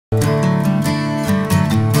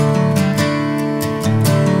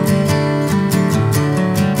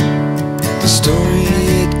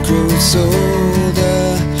years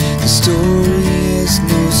older. The story is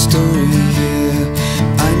no story here.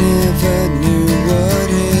 I never knew what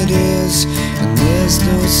it is, and there's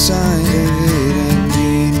no sign of it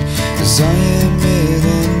ending, as I am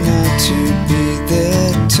admitting not to be.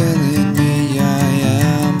 They're telling me I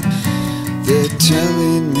am. They're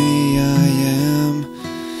telling me I am.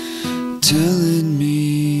 Telling me.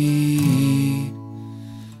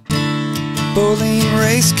 Bowling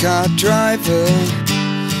race car driver,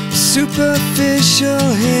 superficial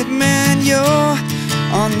hitman, you're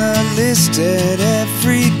on the list at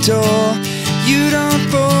every door. You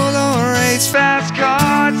don't bowl or race fast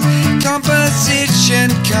cars. Composition,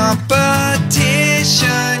 competition,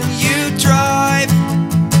 you drive.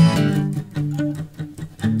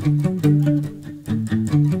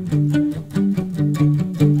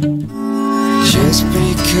 Just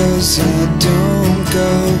because I don't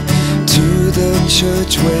go to the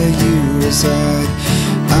church where you reside,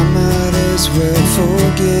 I might as well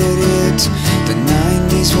forget it. The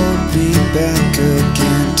 90s won't be back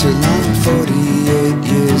again till I'm 48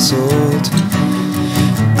 years old.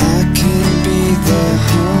 I can be there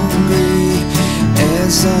hungry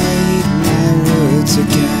as I eat my words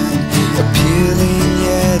again, appealing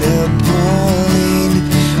yet appalling,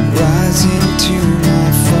 rising to my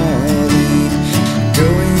falling,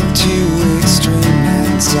 going to extreme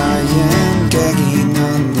ends. I am gagging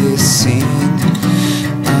on this scene.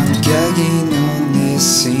 I'm gagging on this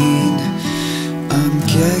scene. I'm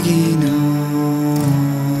gagging on.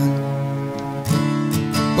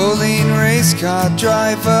 Bowling race car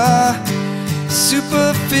driver,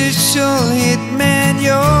 superficial hitman,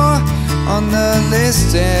 you're on the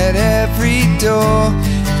list at every door.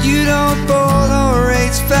 You don't bowl or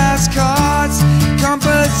race fast cars.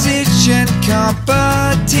 Composition,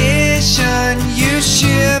 competition, you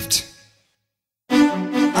shift.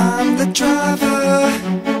 I'm the driver,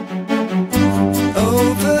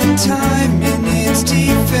 overtime in its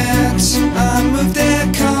defense. I move their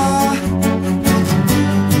car,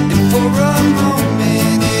 and for a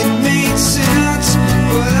moment it made sense,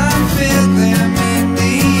 but I feel them in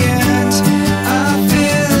the end. I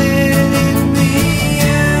feel it in the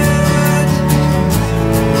end.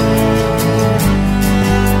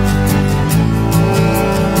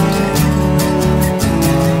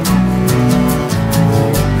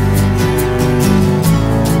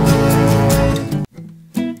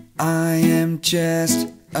 I am just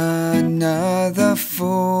another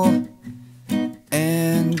fool,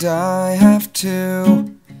 and I have to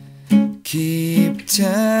keep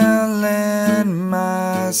telling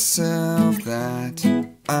myself that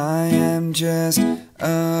I am just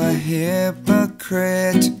a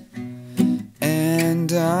hypocrite,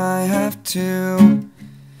 and I have to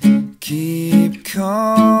keep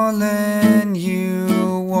calling you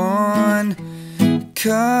one,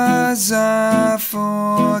 'cause I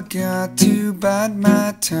forgot to bite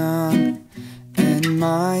my tongue, and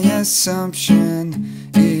my assumption,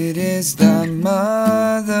 it is the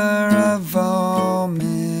mother of all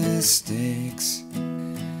mistakes.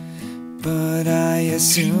 But I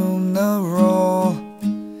assume the role,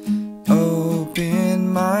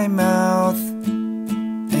 open my mouth,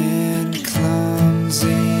 and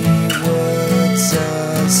clumsy words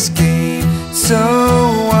escape. So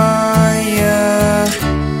I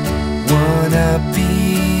wanna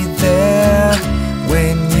be there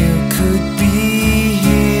when you could be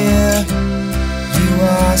here. You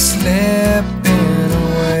are slipping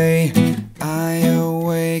away. I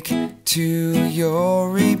awake to your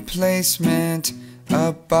replacement,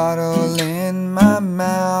 a bottle in my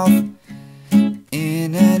mouth, in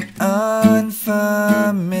an unfamiliar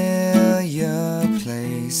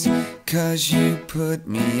place. 'Cause you put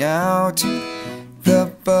me out, the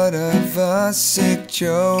butt of a sick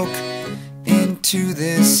joke, into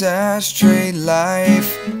this ashtray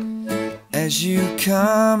life, as you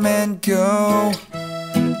come and go.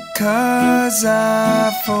 'Cause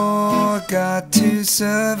I forgot to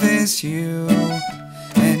service you,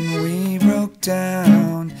 and we broke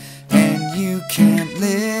down, and you can't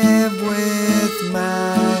live with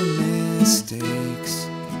my mistakes.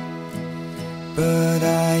 But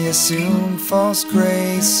I assume false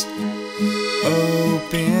grace,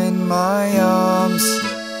 open my arms,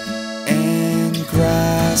 and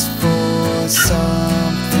grasp for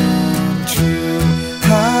something true.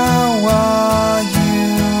 How are you?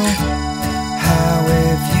 How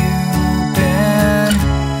have you been?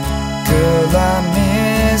 Girl, I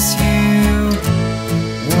miss you,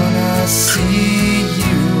 wanna see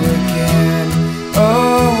you again.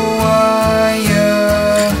 Oh, I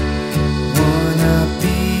wanna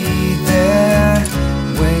be there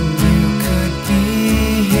when you could be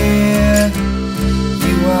here.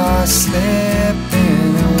 You are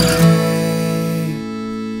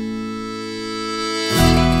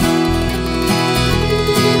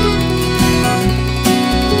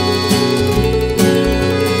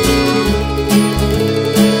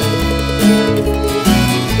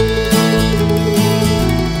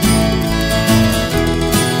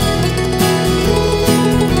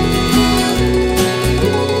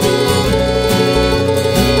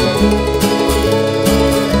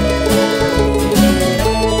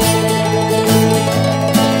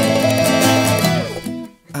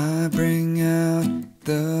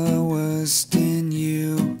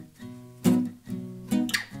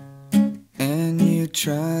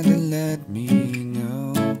try to let me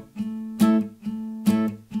know.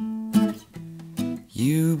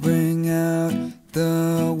 You bring out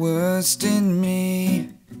the worst in me.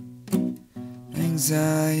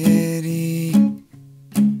 Anxiety,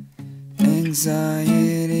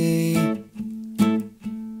 anxiety.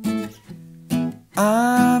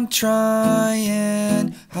 I'm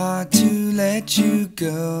trying hard to let you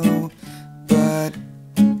go, but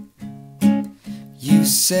you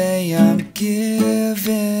say I'm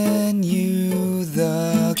giving you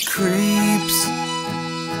the creeps.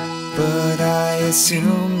 But I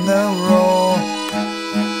assume the role.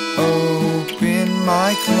 Open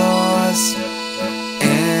my claws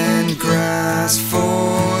and grasp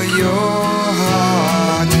for your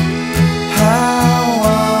heart. How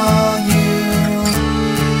are you?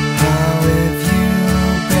 How have you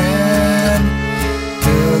been?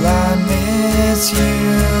 Will I miss you?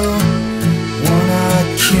 Wanna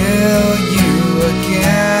kill you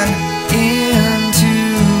again into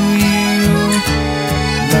you,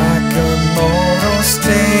 like a moral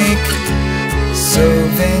stake, so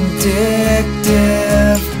vindictive,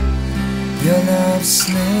 your love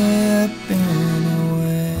slipping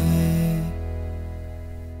away.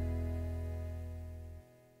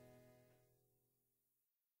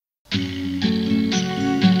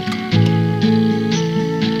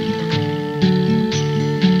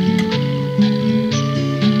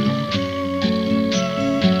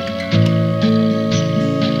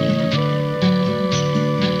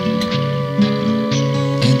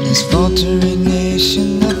 This faltering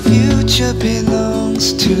nation, the future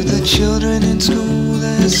belongs to the children in school.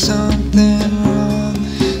 There's something wrong.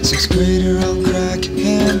 Sixth grader on crack,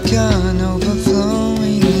 handgun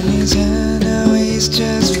overflowing in his hand. Now he's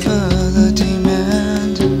just further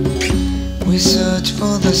demand. We search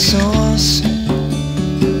for the source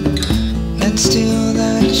and steal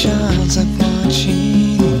that child's life,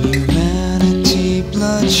 watching humanity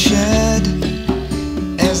bloodshed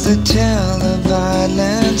as the tale of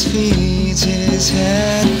violence feeds his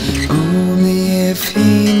head. Only if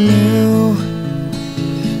he knew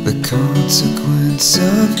the consequence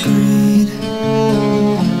of greed,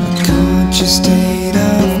 a conscious state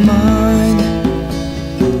of mind.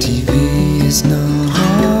 TV is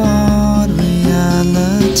not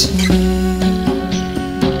reality.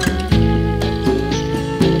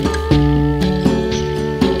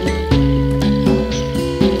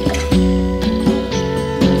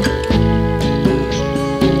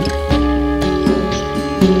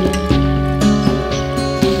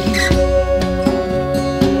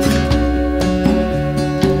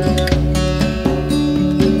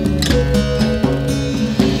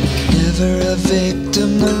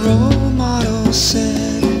 Victim, the role model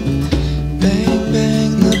said, bang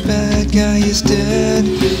bang, the bad guy is dead.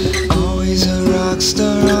 Always a rock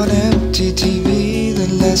star on empty TV, the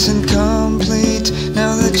lesson complete.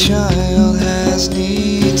 Now the child has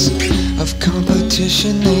needs of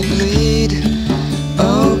competition, they bleed.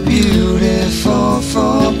 Oh beautiful,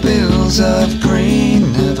 for bills of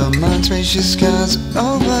green, never mind spacious skies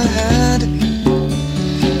overhead.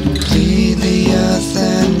 Bleed the earth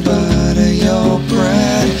and butter your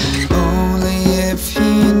bread. Only if he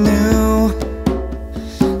knew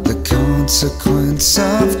the consequence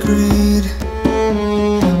of greed,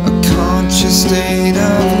 a conscious state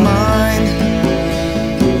of mind.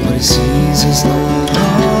 What he sees is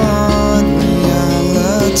not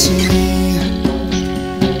reality.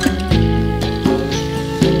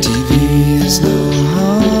 TV is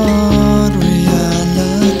not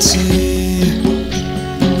reality.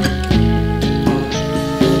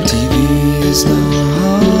 It's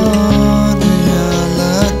not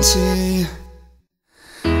reality.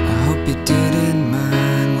 I hope you didn't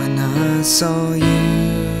mind when I saw you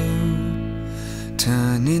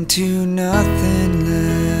turn into nothing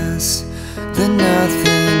less than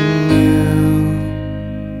nothing new.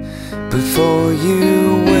 Before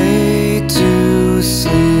you wait to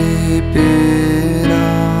sleep it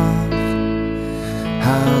off,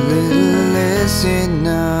 how little is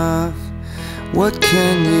enough? What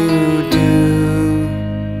can you do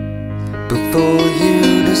before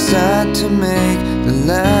you decide to make the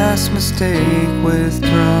last mistake?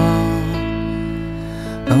 Withdraw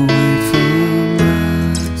away from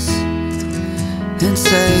us and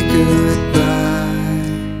say goodbye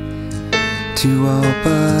to all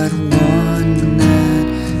but one that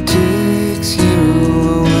takes you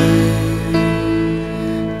away,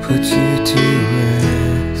 put you to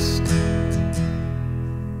rest.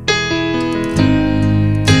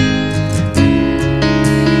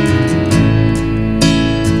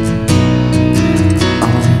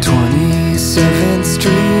 On 27th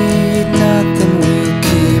Street, nothing will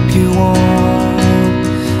keep you warm.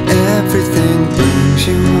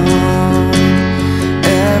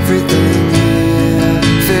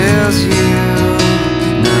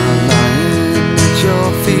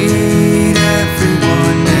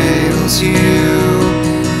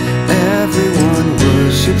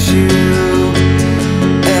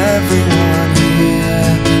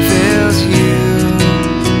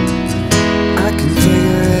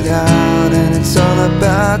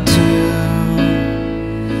 about to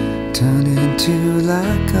turn into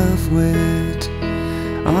lack of wit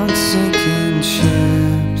on sinking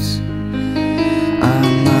ships. I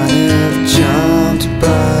might have jumped,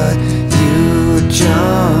 but you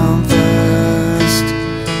jumped first.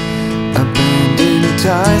 Abandon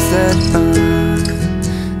ties that burn,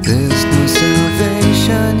 there's no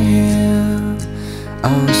salvation here.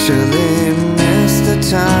 I'll surely miss the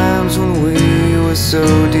times when we were so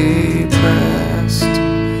depressed. I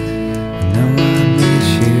know I miss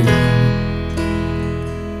you,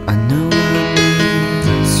 I know I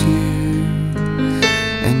miss you,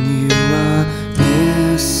 and you are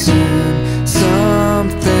missing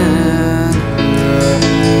something.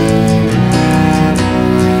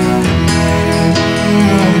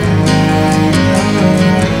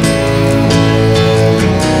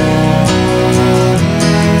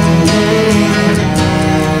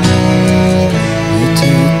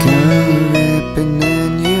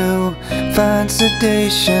 Find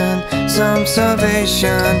sedation, some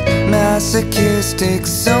salvation,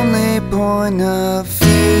 masochistic's only point of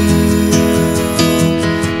view.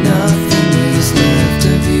 Nothing is left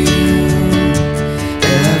of you.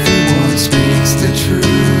 Everyone speaks the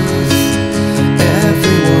truth.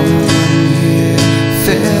 Everyone here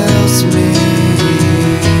fails me.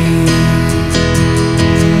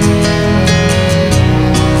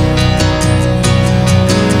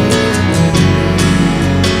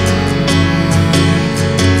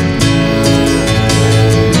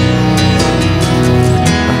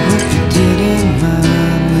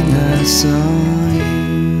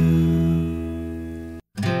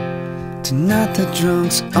 Tonight the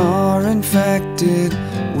drunks are infected,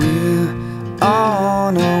 we're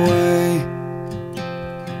on our way,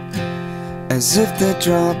 as if they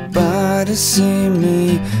dropped by to see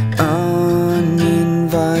me uninvited.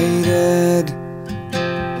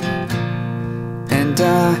 And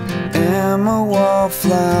I am a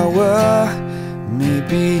wallflower,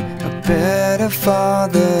 maybe a better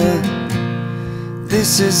father.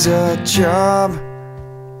 This is a job.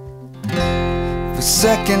 For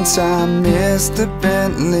seconds I missed the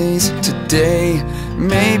Bentleys. Today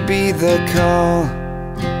may be the call.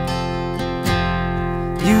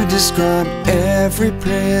 You describe every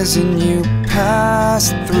prison, you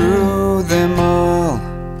passed through them all.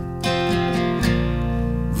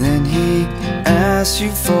 Then he asked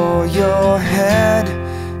you for your head,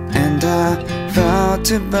 and I vowed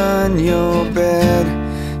to burn your bed.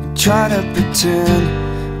 You try to pretend,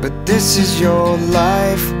 but this is your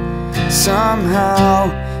life. Somehow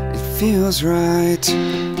it feels right.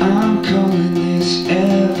 I'm calling this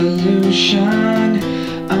evolution.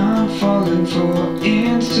 I'm falling for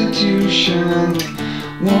institution.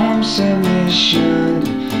 Warm submission,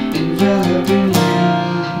 enveloping you.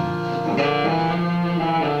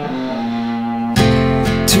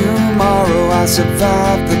 Tomorrow I'll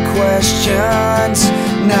survive the questions.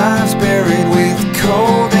 Knives buried with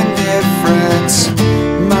cold indifference.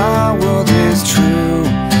 My world is true,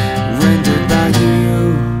 rendered by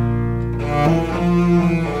you.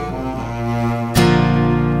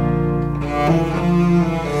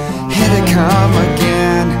 Here they come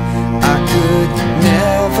again. I could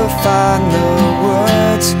never find the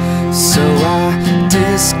words, so I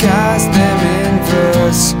disguise them in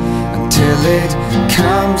verse until it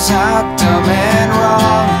comes out dumb and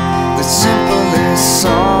wrong. The simplest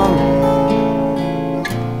song,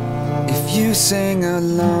 if you sing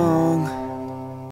along.